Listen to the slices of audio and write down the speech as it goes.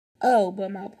Oh,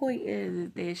 but my point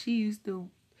is that she used to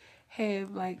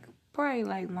have like probably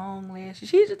like long lashes.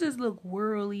 She used to just look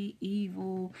worldly,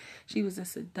 evil. She was a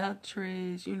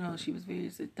seductress, you know, she was very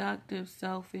seductive,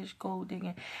 selfish, gold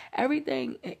digging.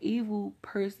 Everything an evil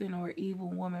person or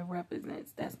evil woman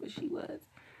represents, that's what she was.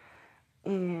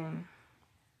 And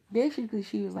basically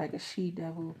she was like a she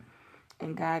devil.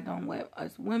 And God don't want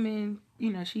us women,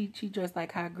 you know, she dressed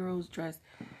like how girls dress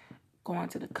going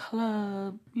to the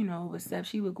club, you know, except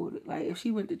she would go to, like, if she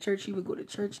went to church, she would go to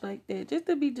church like that, just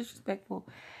to be disrespectful.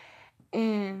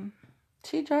 And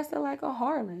she dressed her like a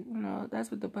harlot, you know,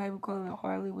 that's what the Bible calls a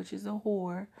harlot, which is a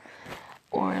whore,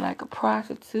 or like a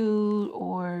prostitute,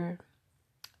 or,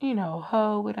 you know,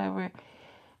 hoe, whatever.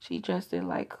 She dressed it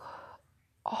like,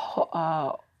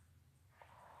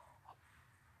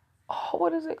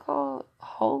 what is it called?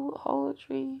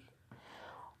 Harlotry?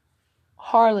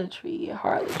 Harlotry, yeah,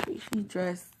 harlotry. She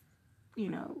dressed, you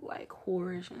know, like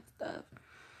whorish and stuff.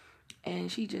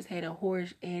 And she just had a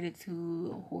whorish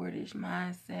attitude, a whorish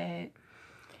mindset.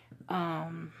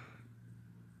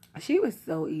 She was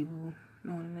so evil,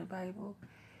 known in the Bible.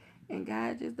 And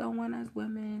God just don't want us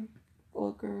women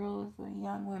or girls or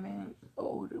young women or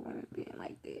older women being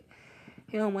like that.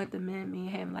 He don't want the men being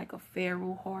having like a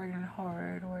Pharaoh hardened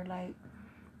heart, or like,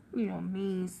 you know,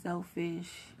 mean,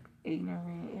 selfish,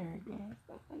 ignorant, arrogant,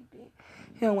 stuff like that.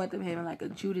 He don't want them having like a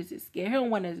Judas Iscariot. He don't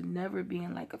want us never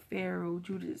being like a Pharaoh,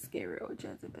 Judas Iscariot, or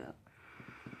Jezebel.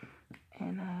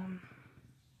 And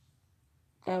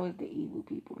that was the evil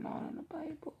people known in the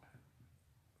Bible.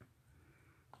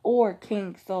 Or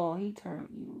King Saul, he turned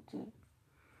evil to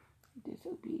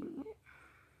disobedient.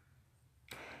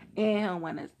 And he don't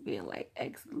want us being like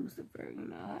ex-Lucifer, you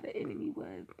know, how the enemy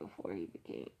was before he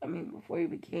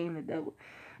became the devil.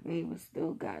 And he was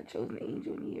still God's chosen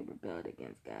angel, and he had rebelled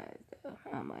against God. So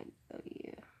I'm like, oh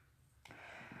yeah.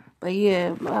 But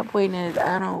yeah, my point is,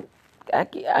 I don't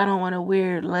want to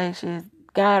wear lashes.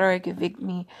 God already convicted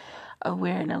me of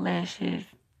wearing the lashes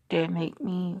that make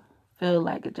me feel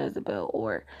like a Jezebel,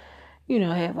 or, you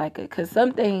know, have like cause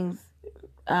some things,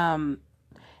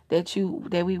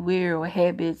 that we wear, or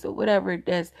habits or whatever,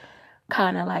 that's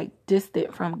kind of like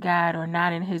distant from God, or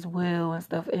not in his will and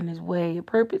stuff, in his way and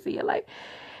purpose in your life,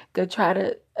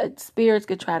 spirits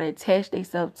could try to attach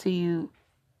themselves to you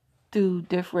through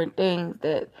different things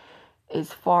that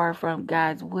is far from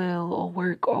God's will or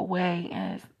work or way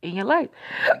as in your life.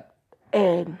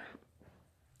 And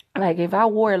like, if I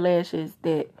wore lashes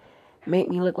that make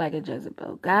me look like a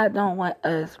Jezebel, God don't want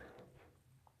us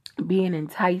being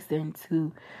enticing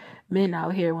to men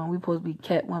out here when we supposed to be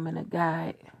kept women of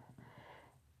God,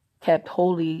 kept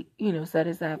holy, you know, set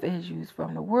aside for his use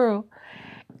from the world.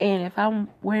 And if I'm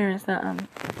wearing something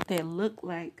that look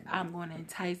like I'm going to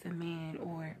entice a man,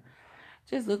 or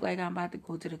just look like I'm about to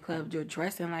go to the club, or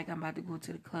dressing like I'm about to go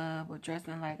to the club, or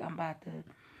dressing like I'm about to...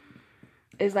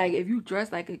 It's like, if you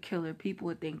dress like a killer, people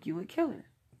would think you a killer.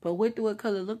 But what do a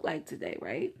killer look like today,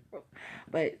 right?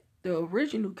 But the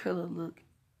original killer look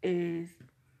is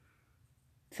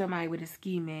somebody with a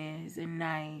ski mask, a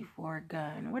knife, or a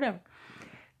gun, or whatever.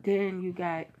 Then you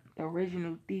got the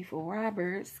original thief or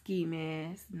robber, ski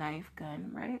mask, knife,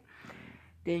 gun, right?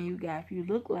 Then you got, if you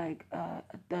look like a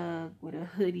thug with a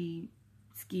hoodie,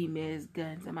 ski mask,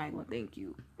 gun, somebody gonna think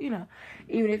you, you know,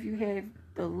 even if you have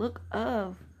the look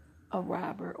of a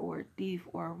robber or a thief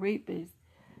or a rapist,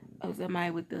 or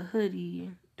somebody with the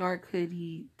hoodie, dark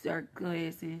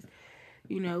glasses,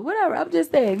 you know, whatever. I'm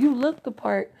just saying, if you look the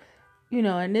part, you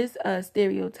know, in this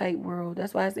stereotype world,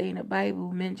 that's why I say in the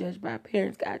Bible, men judged by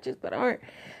appearance, God judged by the heart.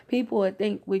 People will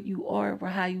think what you are for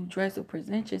how you dress or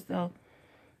present yourself,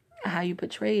 how you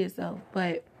portray yourself.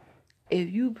 But if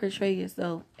you portray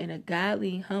yourself in a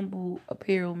godly, humble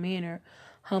apparel manner,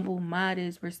 humble,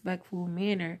 modest, respectful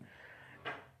manner,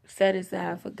 set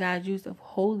aside for God's use of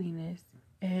holiness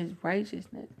and his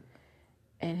righteousness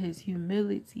and his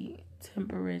humility,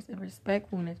 temperance, and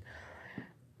respectfulness,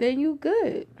 then you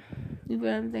good. You know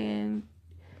what I'm saying?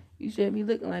 You shouldn't be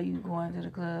looking like you going to the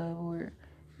club, or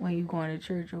when you going to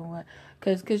church, or what.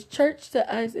 Because church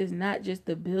to us is not just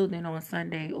the building on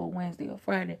Sunday or Wednesday or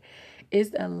Friday.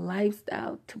 It's a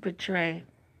lifestyle to portray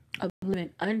of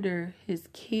living under his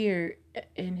care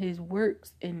and his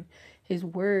works and his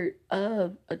word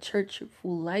of a churchful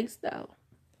lifestyle.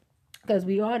 Because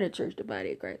we are the church, the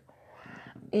body of Christ.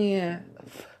 And,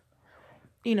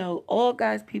 you know, all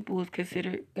God's people is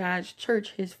considered God's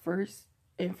church his first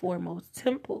and foremost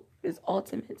temple, his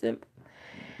ultimate temple.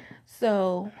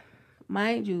 So,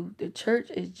 mind you, the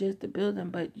church is just the building,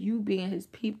 but you being his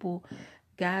people,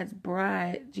 God's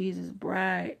bride, Jesus'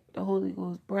 bride, the Holy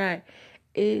Ghost bride,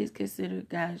 is considered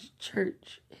God's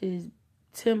church, his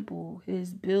temple,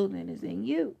 his building is in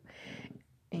you,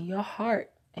 in your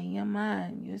heart, in your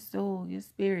mind, your soul, your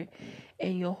spirit,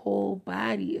 and your whole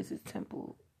body is his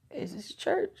temple, is his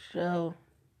church. So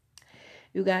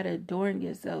you got to adorn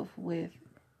yourself with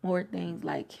more things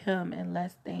like him and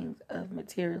less things of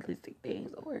materialistic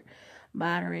things or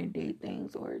modern day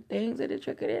things or things that are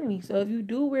trick of the enemy. So if you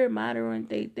do wear modern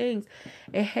day things,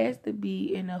 it has to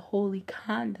be in a holy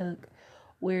conduct.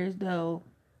 Whereas though,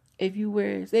 if you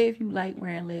wear, say if you like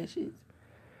wearing lashes,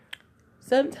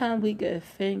 sometimes we could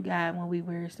offend God when we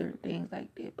wear certain things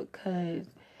like that, because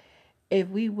if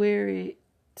we wear it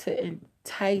to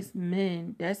entice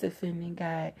men, that's offending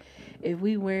God. If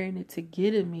we wearing it to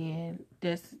get a man,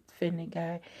 that's offending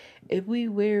God. If we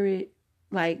wear it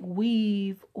like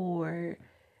weave or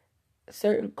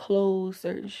certain clothes,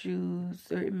 certain shoes,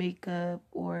 certain makeup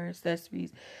or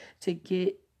accessories to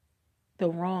get the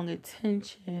wrong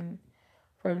attention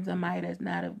from somebody that's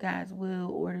not of God's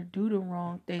will, or to do the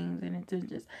wrong things and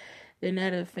intentions, then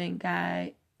that offend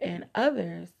God and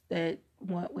others that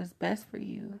want what's best for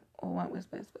you or want what's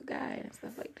best for God and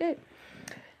stuff like that.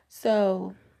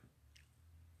 So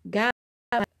God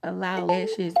allow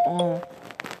lashes on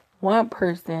one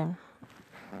person,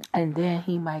 and then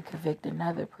he might convict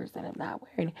another person of not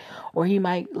wearing it. Or he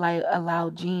might like allow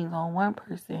jeans on one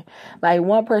person. Like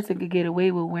one person could get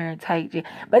away with wearing tight jeans.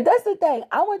 But that's the thing.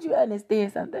 I want you to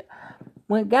understand something.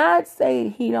 When God say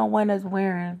he don't want us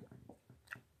wearing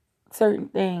certain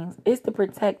things, it's to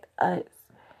protect us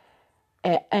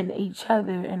and each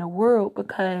other in the world,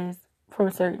 because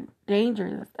from certain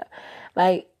dangers and stuff.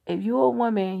 Like if you a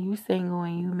woman, you single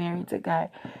and you married to God,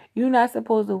 you're not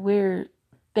supposed to wear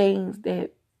things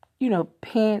that, you know,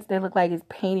 pants that look like it's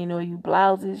painted on you,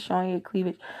 blouses showing your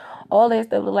cleavage, all that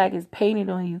stuff look like it's painted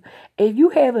on you. If you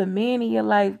have a man in your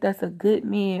life that's a good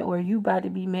man, or you about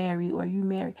to be married, or you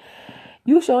married,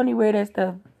 you should only wear that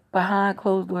stuff behind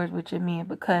closed doors with your man.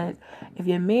 Because if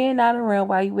your man not around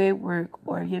while you at work,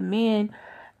 or your man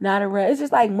not around, it's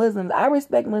just like Muslims. I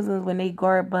respect Muslims when they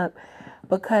garb up,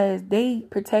 because they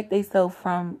protect themselves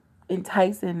from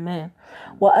enticing men.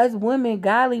 Well, us women,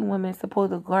 godly women,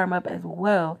 supposed to garb up as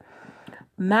well.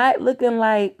 Not looking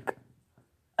like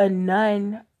a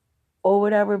nun or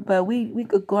whatever, but we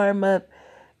could garb up,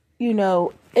 you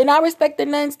know. And I respect the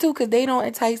nuns too, because they don't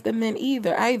entice the men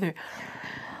either.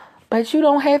 But you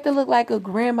don't have to look like a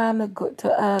grandma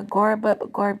to garb up or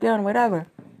garb down, whatever.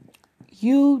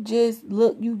 You just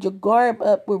garb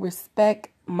up with respect,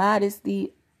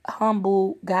 modesty,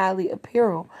 humble, godly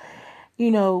apparel.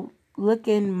 You know,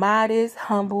 looking modest,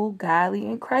 humble, godly,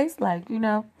 and Christ-like, you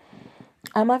know.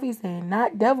 I might be saying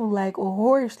not devil-like or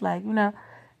whorish-like, you know.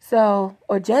 So,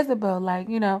 or Jezebel-like,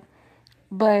 you know.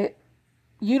 But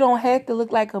you don't have to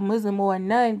look like a Muslim or a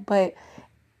nun, but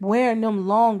wearing them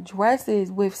long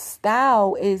dresses with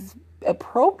style is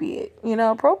appropriate, you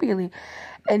know, appropriately.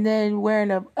 And then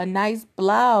wearing a nice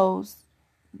blouse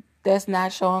that's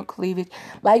not showing cleavage.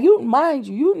 Like, mind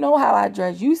you, you know how I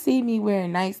dress. You see me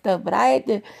wearing nice stuff, but I had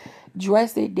to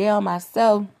dress it down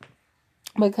myself,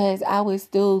 because I was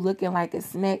still looking like a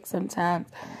snack sometimes.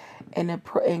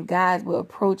 And guys will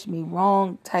approach me,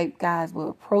 wrong type guys will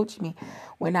approach me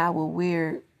when I will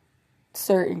wear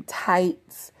certain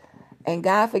tights. And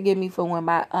God forgive me for when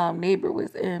my neighbor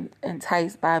was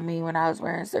enticed by me when I was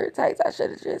wearing certain tights. I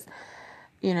should have just,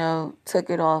 you know, took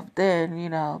it off then, you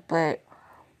know. But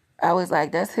I was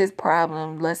like, that's his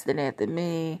problem, lusting after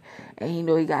me, and he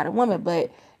know he got a woman.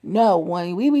 But no,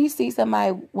 when we see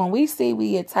somebody, when we see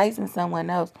we enticing someone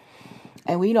else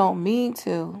and we don't mean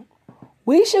to,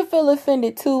 we should feel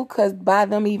offended too, because by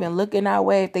them even looking our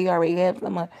way, if they already have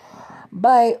someone.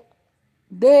 But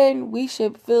then we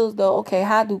should feel as though, okay,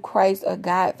 how do Christ or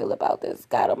God feel about this?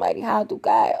 God Almighty, how do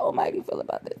God Almighty feel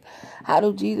about this? How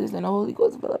do Jesus and the Holy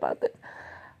Ghost feel about this?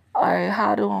 Or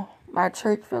how do my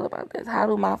church feel about this? How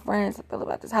do my friends feel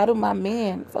about this? How do my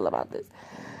men feel about this?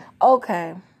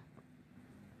 Okay.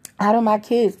 How do my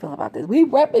kids feel about this? We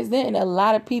represent a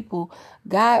lot of people.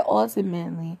 God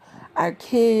ultimately, our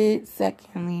kids,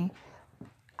 secondly,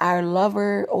 our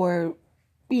lover or,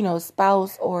 you know,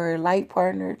 spouse or life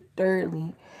partner,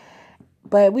 thirdly.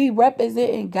 But we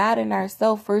representing God and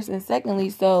ourselves first and secondly.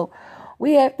 So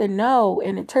we have to know,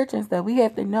 in the church and stuff, we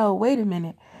have to know, wait a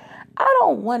minute, I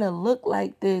don't want to look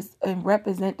like this and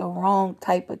represent the wrong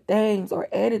type of things or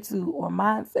attitude or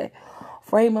mindset,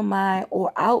 frame of mind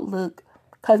or outlook.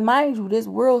 Because mind you, this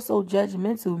world's so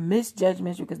judgmental,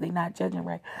 misjudgmental, because they're not judging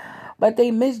right. But they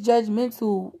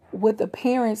misjudgmental with the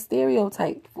parent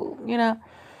stereotype, you know.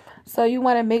 So you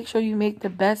want to make sure you make the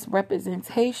best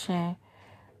representation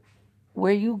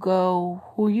where you go,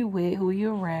 who you with, who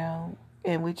you around,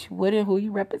 and what and who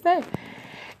you represent.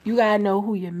 You got to know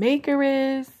who your maker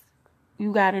is.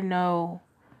 You got to know,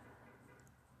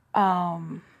 let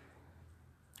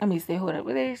me say, hold up,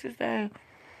 what did she say?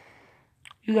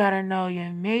 You got to know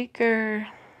your maker,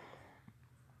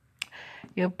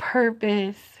 your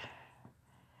purpose.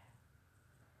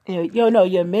 You know,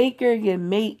 your maker, your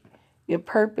mate, your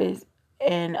purpose,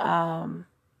 and,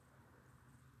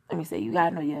 let me say, you got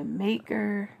to know your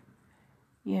maker,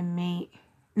 your mate,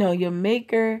 no, your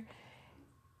maker,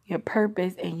 your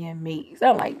purpose, and your mate,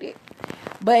 something like that.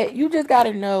 But you just got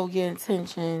to know your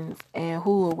intentions and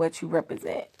who or what you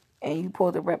represent. And you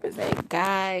supposed to represent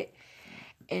God,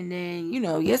 and then, you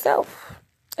know, yourself.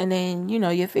 And then, you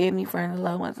know, your family, friends, and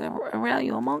loved ones around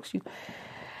you, amongst you.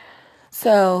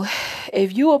 So,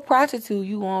 if you a prostitute,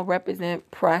 you going to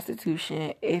represent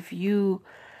prostitution. If you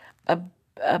a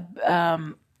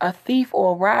thief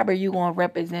or a robber, you going to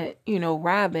represent, you know,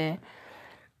 robbing,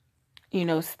 you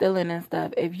know, stealing and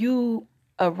stuff. If you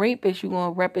a rapist, you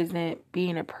going to represent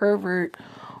being a pervert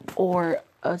or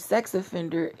a sex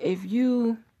offender. If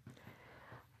you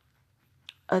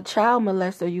a child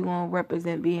molester, you going to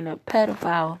represent being a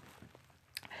pedophile.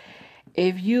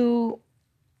 If you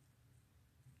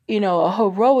know, a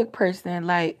heroic person,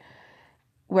 like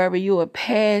whether you a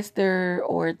pastor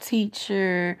or a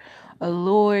teacher, a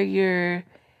lawyer,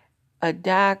 a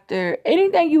doctor,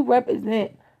 anything you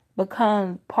represent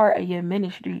becomes part of your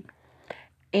ministry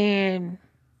and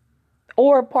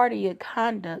or part of your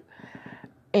conduct.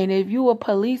 And if you a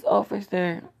police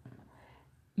officer,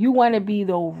 you want to be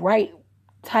the right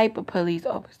type of police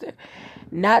officer,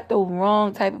 not the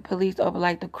wrong type of police officer,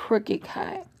 like the crooked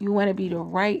kind. You want to be the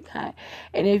right kind.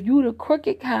 And if you the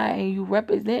crooked kind and you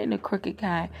representing the crooked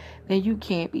kind, then you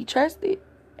can't be trusted.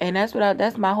 And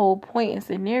that's my whole point and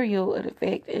scenario of the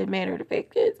fact, and matter of the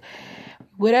fact is,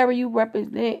 whatever you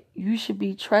represent, you should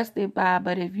be trusted by.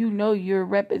 But if you know you're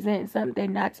representing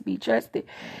something not to be trusted,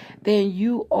 then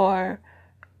you are,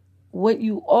 what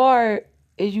you are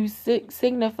is you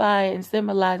signifying and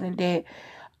symbolizing that,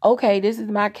 okay, this is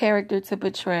my character to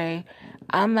portray.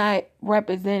 I'm not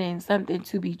representing something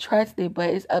to be trusted, but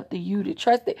it's up to you to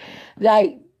trust it.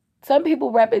 Like, some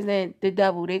people represent the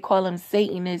devil. They call them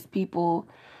Satanist people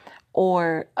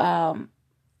or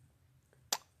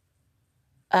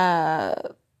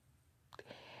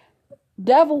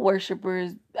devil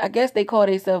worshippers. I guess they call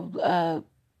themselves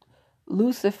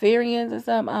Luciferians or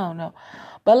something. I don't know.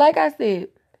 But like I said,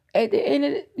 at the end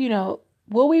of the, you know,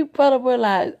 what we probably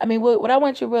realize, I mean, what I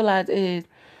want you to realize is,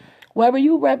 wherever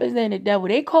you represent the devil,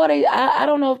 they call it, I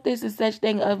don't know if this is such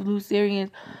thing of Luciferians,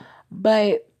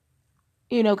 but,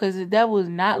 you know, because the devil is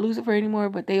not Lucifer anymore,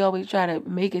 but they always try to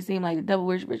make it seem like the devil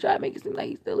worshiper, try to make it seem like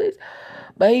he still is.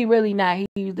 But he really not.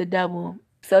 He's the devil.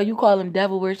 So you call them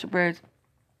devil worshipers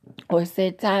or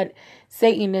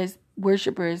Satanist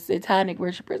worshipers, satanic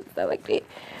worshipers, and stuff like that.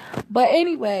 But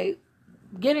anyway,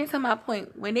 getting to my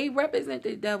point, when they represent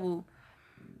the devil,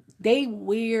 they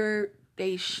weird,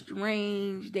 they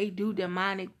strange, they do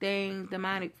demonic things,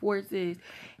 demonic forces,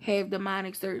 have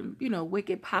demonic certain, you know,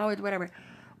 wicked powers, whatever.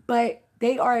 But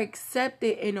they are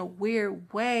accepted in a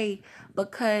weird way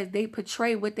because they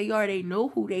portray what they are. They know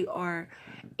who they are.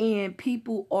 And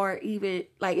people are even,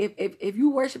 like, if you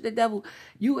worship the devil,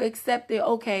 you accept it,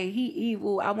 okay, he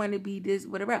evil, I want to be this,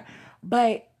 whatever.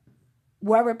 But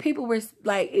wherever people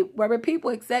wherever people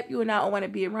accept you and I don't want to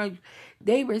be around you,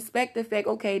 they respect the fact,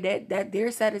 okay, that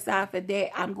they're set aside for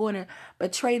that. I'm going to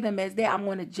portray them as that. I'm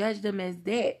going to judge them as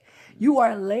that. You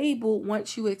are labeled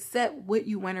once you accept what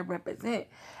you want to represent.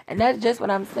 And that's just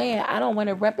what I'm saying. I don't want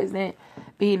to represent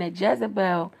being a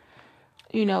Jezebel,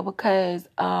 you know, because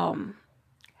I'm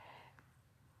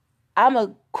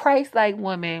a Christ-like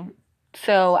woman,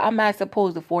 so I'm not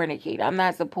supposed to fornicate. I'm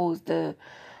not supposed to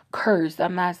curse.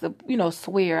 I'm not,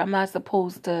 swear. I'm not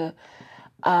supposed to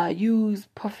use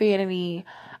profanity.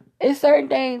 It's certain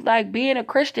things, like being a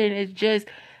Christian is just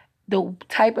the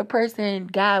type of person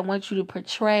God wants you to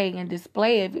portray and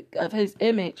display of his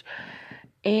image.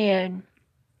 And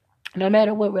no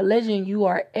matter what religion you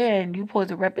are in, you're supposed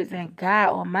to represent God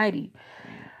Almighty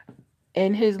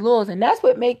and his laws. And that's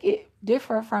what make it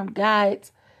different from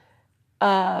God's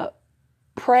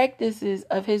practices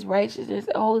of his righteousness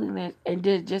and holiness, and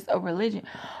just a religion.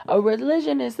 A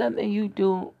religion is something you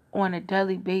do on a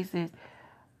daily basis,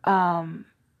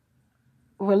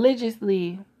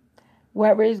 religiously,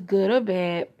 whether it's good or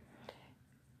bad,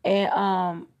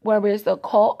 and whether it's a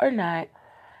cult or not.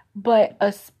 But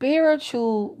a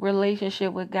spiritual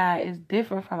relationship with God is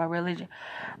different from a religion,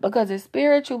 because a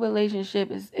spiritual relationship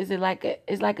is like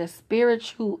a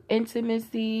spiritual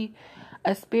intimacy,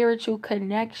 a spiritual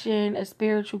connection, a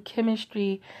spiritual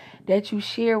chemistry that you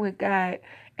share with God.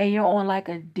 and you're on like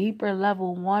a deeper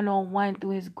level, one-on-one,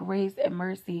 through his grace and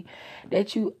mercy,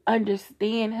 that you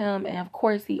understand him, and of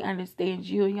course he understands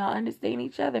you, and y'all understand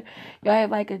each other. Y'all have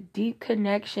like a deep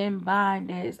connection bond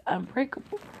that is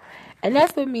unbreakable. And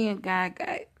that's what me and God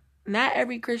got. Not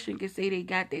every Christian can say they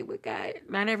got that with God.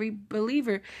 Not every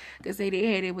believer can say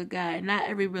they had it with God. Not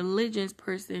every religious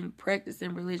person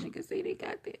practicing religion can say they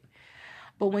got that.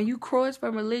 But when you cross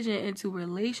from religion into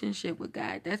relationship with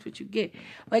God, that's what you get.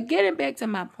 But getting back to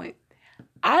my point,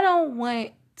 I don't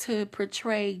want to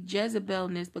portray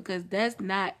Jezebelness, because that's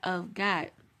not of God.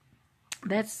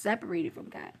 That's separated from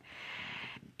God.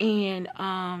 And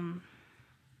I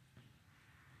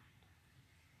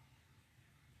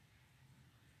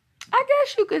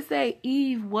guess you could say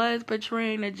Eve was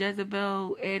portraying a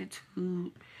Jezebel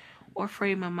attitude or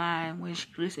frame of mind when she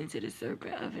listened to the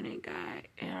serpent other than God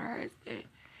and her husband.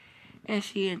 And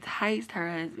she enticed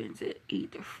her husband to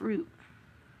eat the fruit,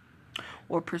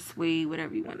 or persuade,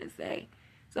 whatever you want to say.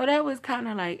 So that was kind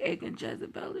of like acting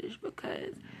Jezebelish,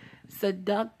 because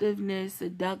seductiveness,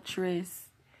 seductress,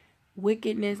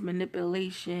 wickedness,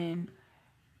 manipulation,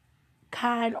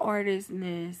 kind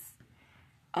artistness,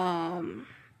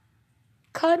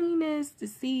 cunningness,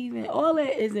 deceiving, all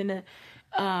that is in the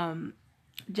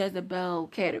Jezebel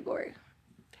category.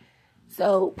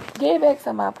 So, getting back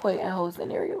to my point in the whole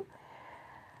scenario,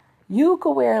 you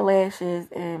could wear lashes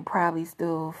and probably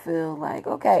still feel like,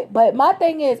 okay. But my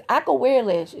thing is, I could wear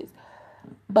lashes,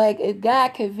 but if God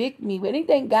convict me,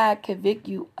 anything God convict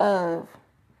you of,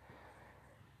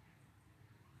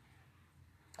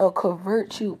 or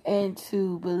convert you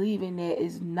into believing that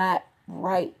is not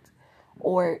right,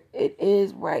 or it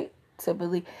is right to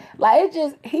believe. Like, it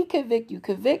just, he convict you.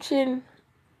 Conviction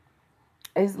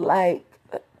is like,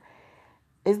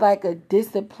 it's like a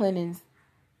disciplining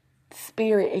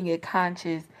spirit in your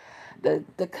conscience, the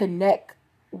connect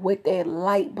with that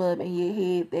light bulb in your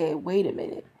head that, wait a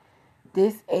minute,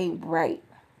 this ain't right.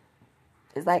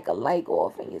 It's like a light go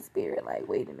off in your spirit, like,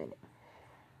 wait a minute,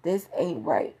 this ain't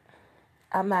right.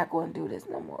 I'm not going to do this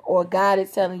no more. Or God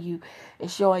is telling you and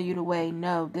showing you the way,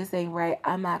 no, this ain't right,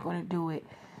 I'm not going to do it.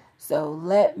 So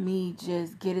let me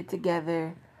just get it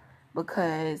together,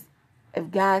 because if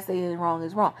God says it's wrong,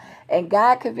 it's wrong. And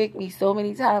God convicted me so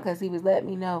many times, because he was letting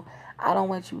me know, I don't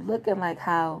want you looking like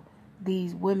how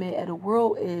these women of the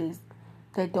world is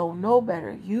that don't know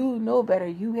better. You know better.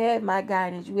 You have my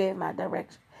guidance. You have my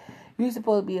direction. You're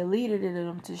supposed to be a leader to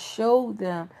them, to show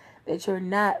them that you're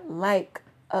not like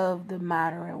of the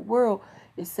modern world.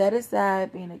 You're set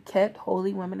aside, being a kept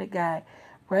holy woman of God.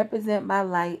 Represent my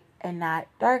light and not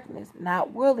darkness,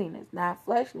 not worldliness, not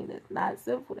fleshliness, not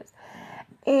sinfulness.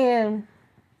 And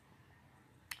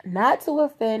not to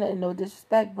offend and no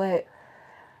disrespect, but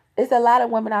it's a lot of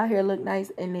women out here look nice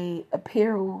in the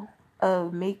apparel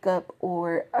of makeup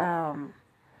or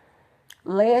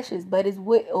lashes, but it's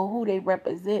what or who they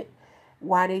represent,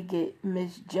 why they get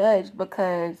misjudged.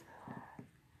 Because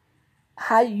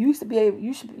how you used to be able,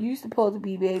 you supposed to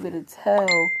be able to tell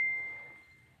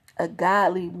a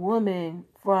godly woman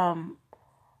from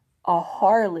a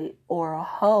harlot or a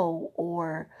hoe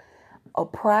or a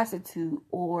prostitute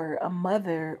or a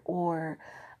mother or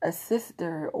a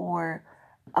sister or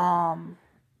a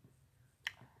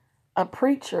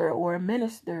preacher or a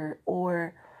minister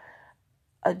or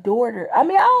a daughter. I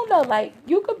mean, I don't know, like,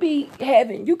 you could be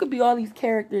all these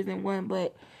characters in one,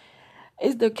 but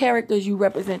it's the characters you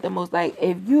represent the most. Like,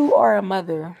 if you are a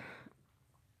mother,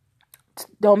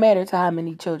 don't matter to how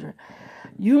many children,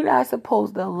 you're not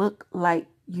supposed to look like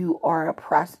you are a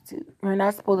prostitute. You're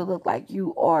not supposed to look like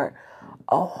you are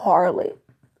a harlot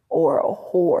or a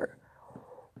whore.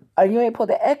 Or you ain't supposed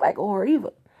to act like a whore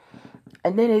either.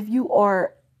 And then if you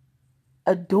are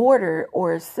a daughter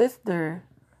or a sister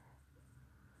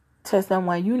to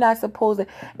someone, you're not supposed to.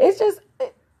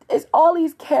 It's all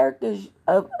these characters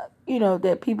of,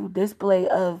 that people display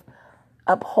of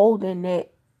upholding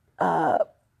that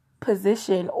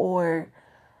position or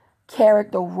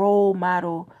character role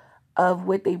model of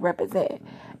what they represent.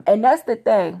 And that's the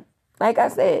thing. Like I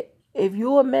said, if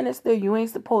you're a minister, you ain't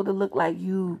supposed to look like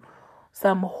you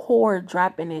some whore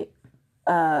dropping it,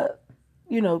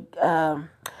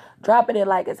 dropping it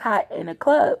like it's hot in a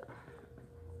club,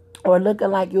 or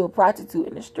looking like you're a prostitute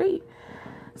in the street.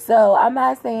 So I'm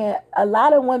not saying, a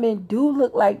lot of women do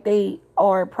look like they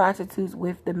are prostitutes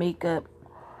with the makeup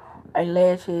and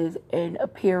lashes and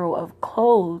apparel of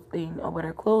clothing or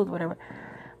whatever.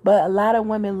 But a lot of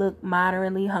women look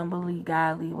moderately, humbly,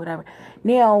 godly, whatever.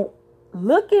 Now,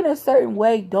 looking a certain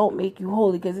way don't make you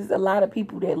holy, because there's a lot of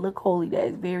people that look holy that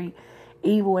is very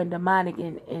evil and demonic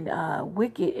and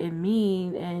wicked and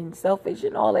mean and selfish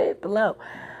and all that below.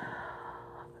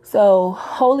 So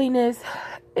holiness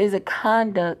is a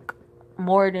conduct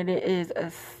more than it is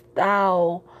a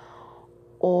style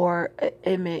or an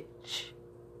image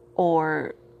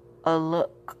or a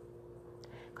look.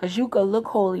 Because you could look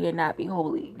holy and not be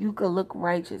holy. You could look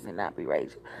righteous and not be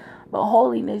righteous. But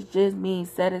holiness just means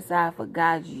set aside for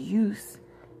God's use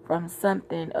from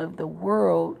something of the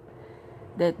world,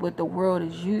 that what the world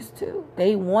is used to.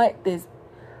 They want this,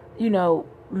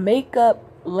 makeup,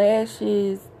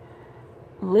 lashes,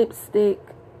 lipstick,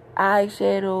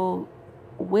 eyeshadow,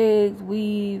 wigs,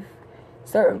 weave,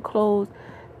 certain clothes,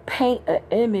 paint an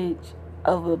image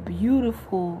of a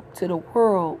beautiful to the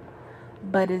world,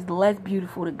 but it's less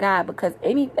beautiful to God, because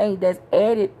anything that's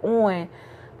added on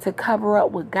to cover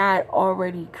up what God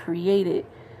already created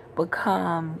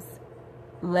becomes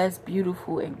less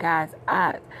beautiful in God's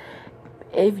eyes.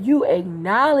 If you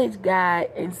acknowledge God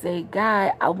and say,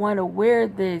 God, I want to wear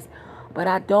this, but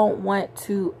I don't want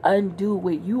to undo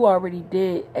what you already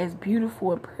did as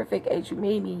beautiful and perfect as you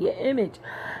made me in your image.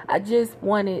 I just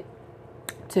wanted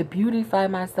to beautify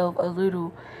myself a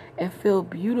little and feel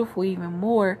beautiful even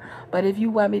more. But if you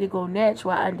want me to go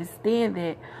natural, I understand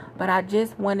that. But I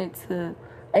just wanted to.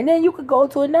 And then you could go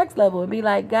to a next level and be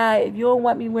like, God, if you don't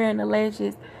want me wearing the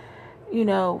lashes,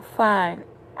 fine.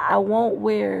 I won't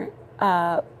wear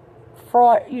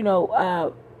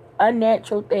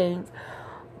unnatural things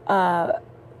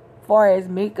far as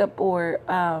makeup, or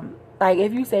like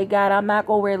if you say, God, I'm not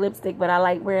gonna wear lipstick, but I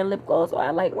like wearing lip gloss, or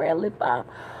I like wearing lip balm,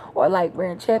 or I like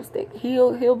wearing chapstick,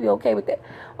 he'll be okay with that.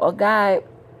 Or God,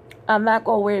 I'm not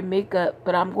gonna wear makeup,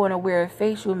 but I'm gonna wear a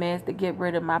facial mask to get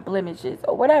rid of my blemishes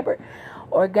or whatever.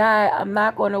 Or God, I'm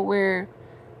not gonna wear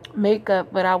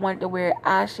makeup, but I want to wear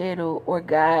eyeshadow. Or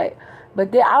God,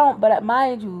 but then I don't. But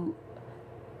mind you,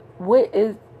 what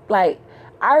is like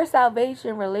our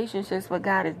salvation relationships with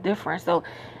God is different. So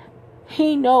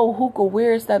He know who could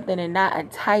wear something and not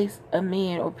entice a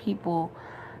man or people,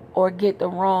 or get the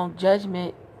wrong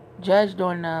judgment judged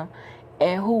on them,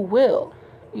 and who will.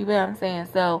 You know what I'm saying?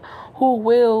 So who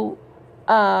will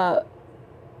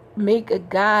make a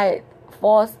God,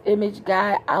 false image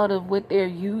God, out of what they're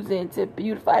using to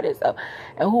beautify themselves,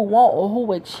 and who won't, or who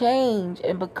would change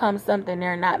and become something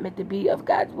they're not meant to be of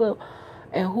God's will,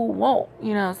 and who won't.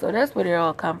 So that's where they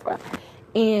all come from.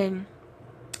 And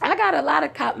I got a lot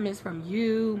of compliments from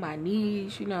you, my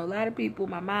niece, a lot of people.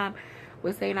 My mom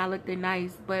was saying I looked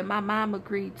nice, but my mom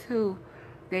agreed too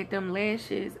that them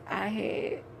lashes I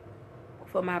had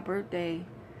for my birthday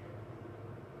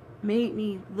made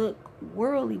me look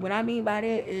worldly. What I mean by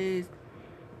that is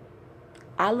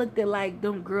I looked at like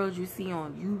them girls you see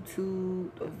on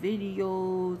YouTube or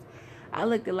videos. I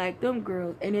looked at like them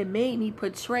girls, and it made me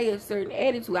portray a certain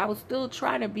attitude. I was still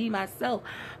trying to be myself,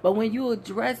 but when you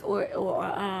address or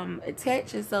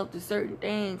attach yourself to certain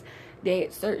things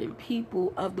that certain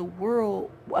people of the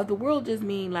world just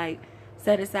mean like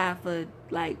set aside for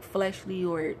like fleshly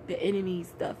or the enemy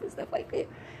stuff and stuff like that.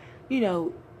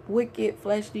 Wicked,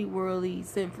 fleshly, worldly,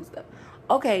 sinful stuff.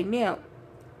 Okay, now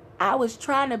I was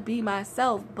trying to be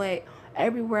myself, but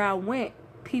everywhere I went,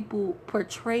 people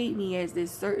portrayed me as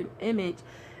this certain image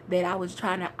that I was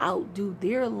trying to outdo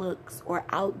their looks or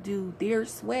outdo their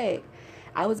swag.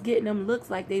 I was getting them looks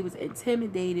like they was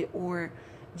intimidated or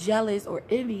jealous or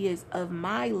envious of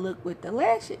my look with the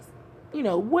lashes.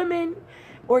 Women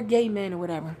or gay men or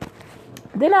whatever.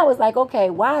 Then I was like, okay,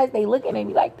 why is they looking at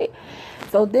me like that?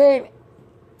 So then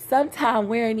sometime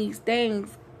wearing these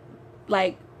things,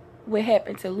 like what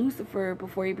happened to Lucifer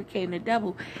before he became the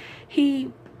devil,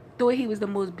 he thought he was the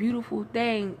most beautiful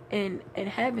thing in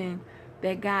heaven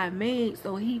that God made.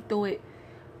 So he thought,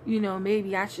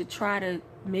 maybe I should try to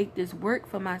make this work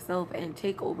for myself and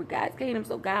take over God's kingdom.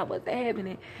 So God wasn't having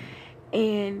it.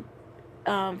 And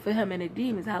for him and the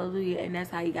demons, hallelujah. And that's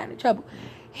how he got in trouble.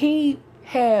 He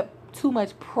had too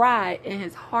much pride in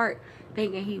his heart,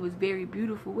 thinking he was very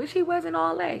beautiful, which he wasn't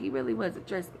all that. He really wasn't,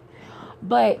 trust me.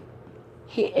 But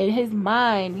in his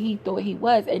mind, he thought he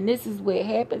was. And this is what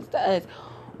happens to us.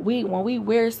 When we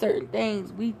wear certain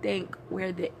things, we think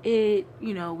we're the it.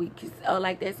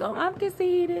 Like that song, I'm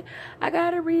conceited, I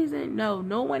got a reason. No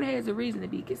one has a reason to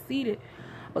be conceited,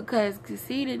 because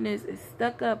conceitedness is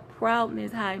stuck up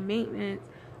proudness, high maintenance,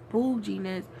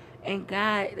 bouginess, and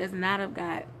God is not of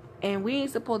God. And we ain't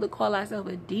supposed to call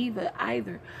ourselves a diva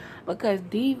either, because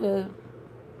diva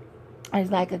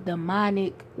is like a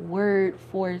demonic word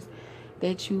force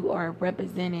that you are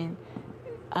representing,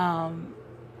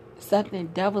 something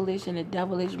devilish in a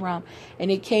devilish realm. And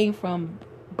it came from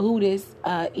Buddhist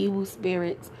evil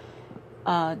spirits,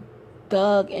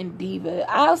 thug and diva.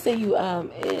 I'll send you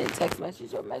in text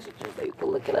message or messenger so you can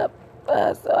look it up,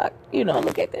 so I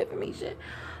look at the information.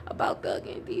 about Thug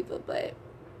and Diva, but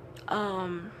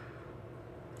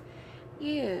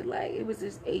yeah, like it was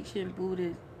this ancient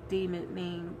Buddhist demon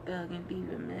named Thug and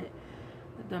Diva, meant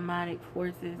demonic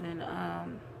forces and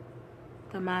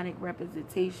demonic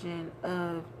representation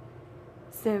of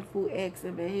sinful acts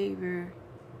and behavior,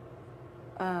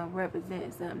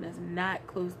 representing something that's not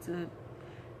close to,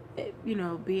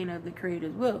 being of the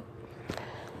Creator's will.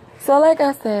 So, like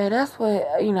I said, that's what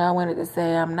I wanted to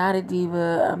say. I'm not a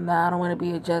diva. I don't want to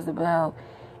be a Jezebel.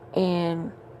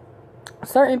 And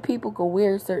certain people can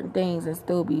wear certain things and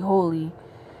still be holy.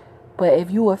 But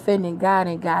if you offending God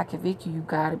and God convict you, you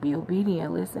gotta be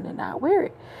obedient, listen, and not wear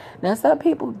it. Now, some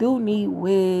people do need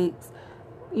wigs,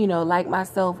 like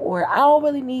myself, or I don't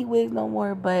really need wigs no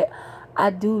more, but I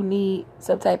do need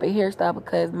some type of hairstyle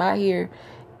because my hair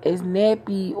is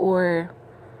nappy, or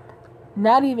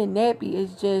not even nappy.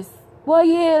 It's just,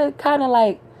 kind of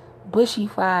like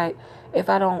bushy-fied if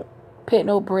I don't put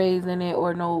no braids in it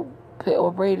or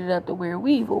braid it up to wear a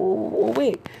weave or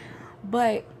wig.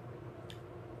 But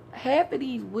half of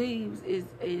these weaves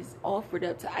is offered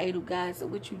up to idol gods. So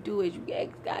what you do is you ask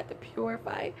God to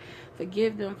purify it,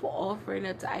 forgive them for offering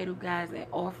up to idol gods, and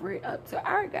offer it up to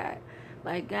our God.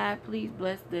 Like, God, please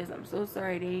bless this. I'm so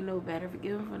sorry, they ain't no better.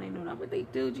 Forgive them for they know not what they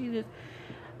do. Jesus,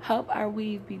 help our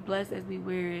weave be blessed as we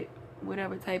wear it,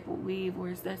 whatever type of weave or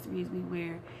accessories we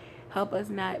wear. Help us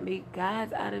not make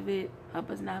gods out of it.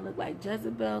 Help us not look like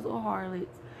Jezebels or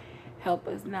harlots. Help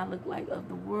us not look like of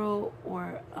the world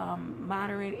or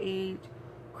modern age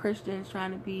Christians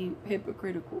trying to be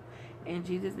hypocritical. In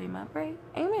Jesus' name I pray.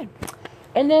 Amen.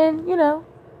 And then,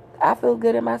 I feel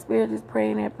good in my spirit just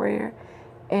praying that prayer.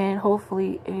 And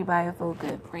hopefully anybody will feel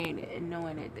good praying it and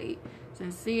knowing that they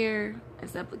sincere and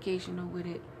supplicational with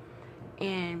it.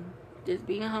 And just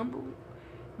being humble,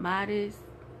 modest,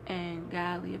 and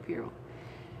godly apparel.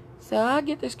 So I'll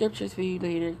get the scriptures for you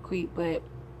later, quick, but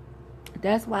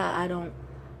that's why I don't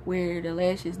wear the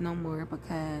lashes no more,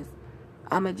 because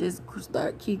I'ma just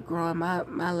keep growing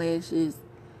my lashes,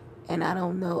 and I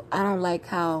don't like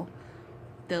how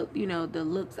the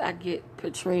looks I get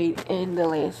portrayed in the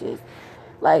lashes.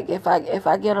 Like if I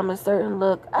get them a certain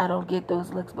look, I don't get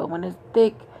those looks, but when it's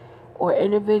thick or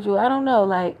individual, I don't know,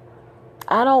 like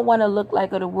I don't want to look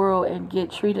like of the world and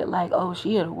get treated like, oh,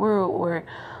 she of the world, or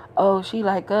oh, she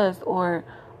like us, or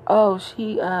oh,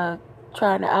 she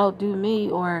trying to outdo me,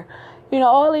 or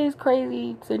all these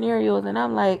crazy scenarios. And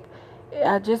I'm like,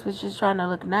 I was just trying to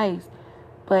look nice.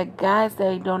 But God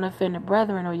say don't offend the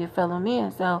brethren or your fellow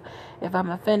men. So if I'm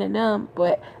offending them,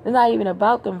 but it's not even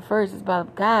about them first, it's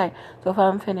about God. So if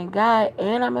I'm offending God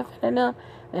and I'm offending them,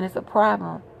 then it's a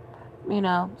problem.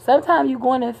 Sometimes you're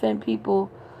going to offend people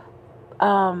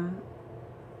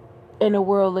in the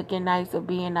world looking nice or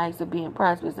being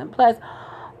prosperous and blessed.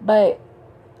 But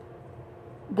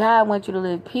God wants you to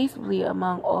live peaceably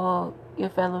among all your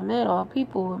fellow men, all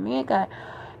people, and mankind,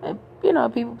 and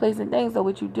people, places, and things. So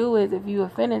what you do is, if you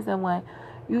offended someone,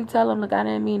 you tell them, look, I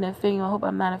didn't mean to offend you. I hope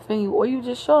I'm not offending you. Or you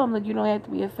just show them, look, you don't have to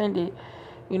be offended.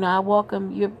 I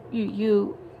welcome you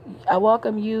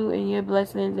and your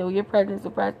blessings or your presence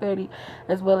of prosperity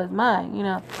as well as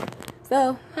mine.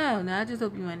 So I don't know. I just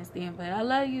hope you understand. But I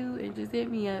love you, and just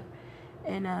hit me up.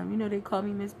 And they call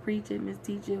me Miss Preacher, Miss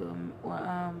Teacher,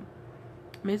 or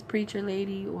Miss Preacher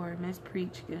Lady, or Miss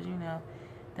Preach, because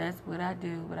that's what I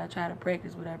do. But I try to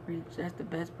practice what I preach. That's the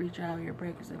best preacher out here,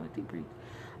 practicing what they preach.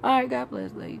 All right, God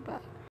bless. Love you. Bye.